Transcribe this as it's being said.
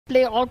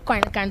play all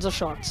kinds of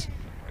shots.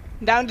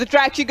 Down the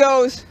track she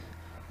goes.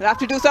 We'll have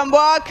to do some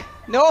work.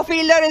 No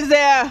fielder is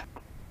there.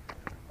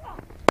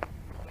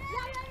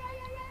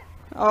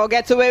 Oh,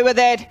 gets away with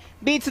it.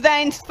 Beats the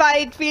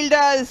inside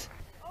fielders.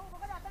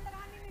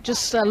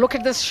 Just look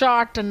at this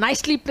shot.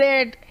 Nicely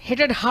played. Hit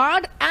it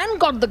hard and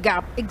got the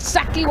gap.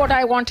 Exactly what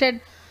I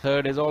wanted.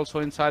 Third is also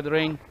inside the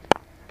ring.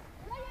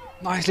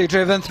 Nicely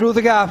driven through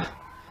the gap.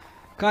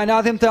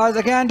 Kainat Imtiaz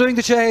again doing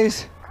the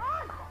chase.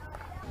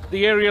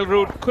 The aerial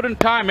route couldn't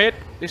time it.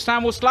 This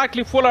time was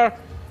slightly fuller.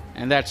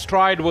 And that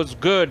stride was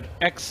good.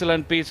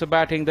 Excellent piece of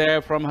batting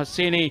there from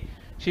Hasini.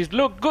 She's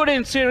looked good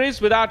in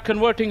series without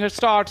converting her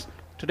starts.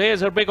 Today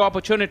is her big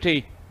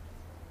opportunity.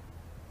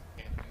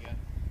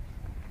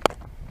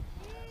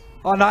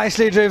 Oh,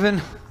 nicely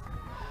driven.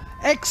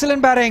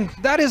 Excellent batting.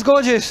 That is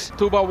gorgeous.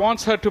 Tuba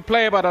wants her to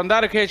play, but on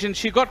that occasion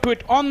she got to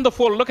it on the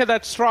full. Look at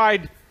that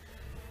stride.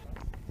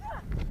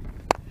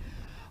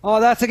 Oh,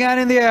 that's again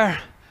in the air.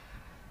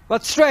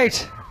 But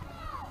straight.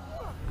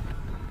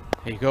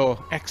 There you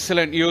go.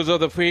 Excellent use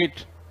of the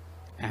feet.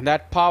 And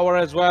that power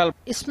as well.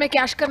 इसमें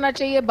cash करना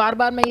चाहिए.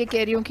 बार-बार मैं ये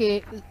कह रही हूँ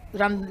कि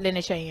रन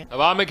लेने चाहिए.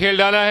 हवा में खेल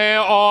डाला है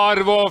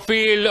और वो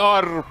फील्ड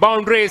और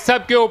बाउंड्री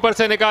सबके ऊपर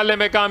से निकालने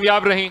में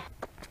कामयाब रही.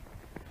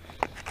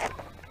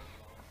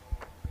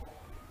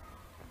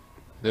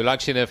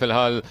 दिलाक्षी ने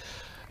फिलहाल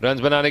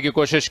रन्स बनाने की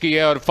कोशिश की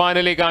है और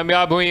फाइनली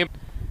कामयाब हुई.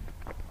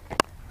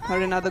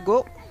 Or another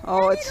go.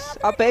 Oh, it's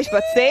upish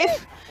but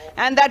safe.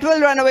 And that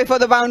will run away for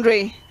the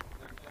boundary.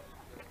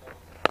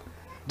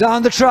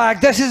 Down the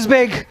track. This is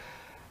big.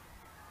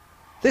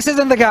 This is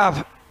in the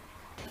gap.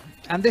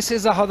 And this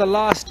is how the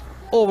last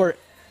over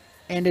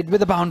ended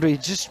with a boundary.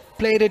 Just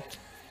played it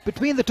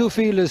between the two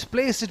fielders.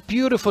 Placed it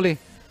beautifully.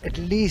 At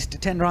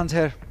least 10 runs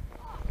here.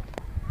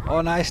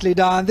 Oh, nicely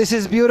done. This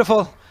is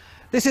beautiful.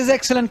 This is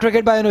excellent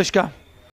cricket by Anushka.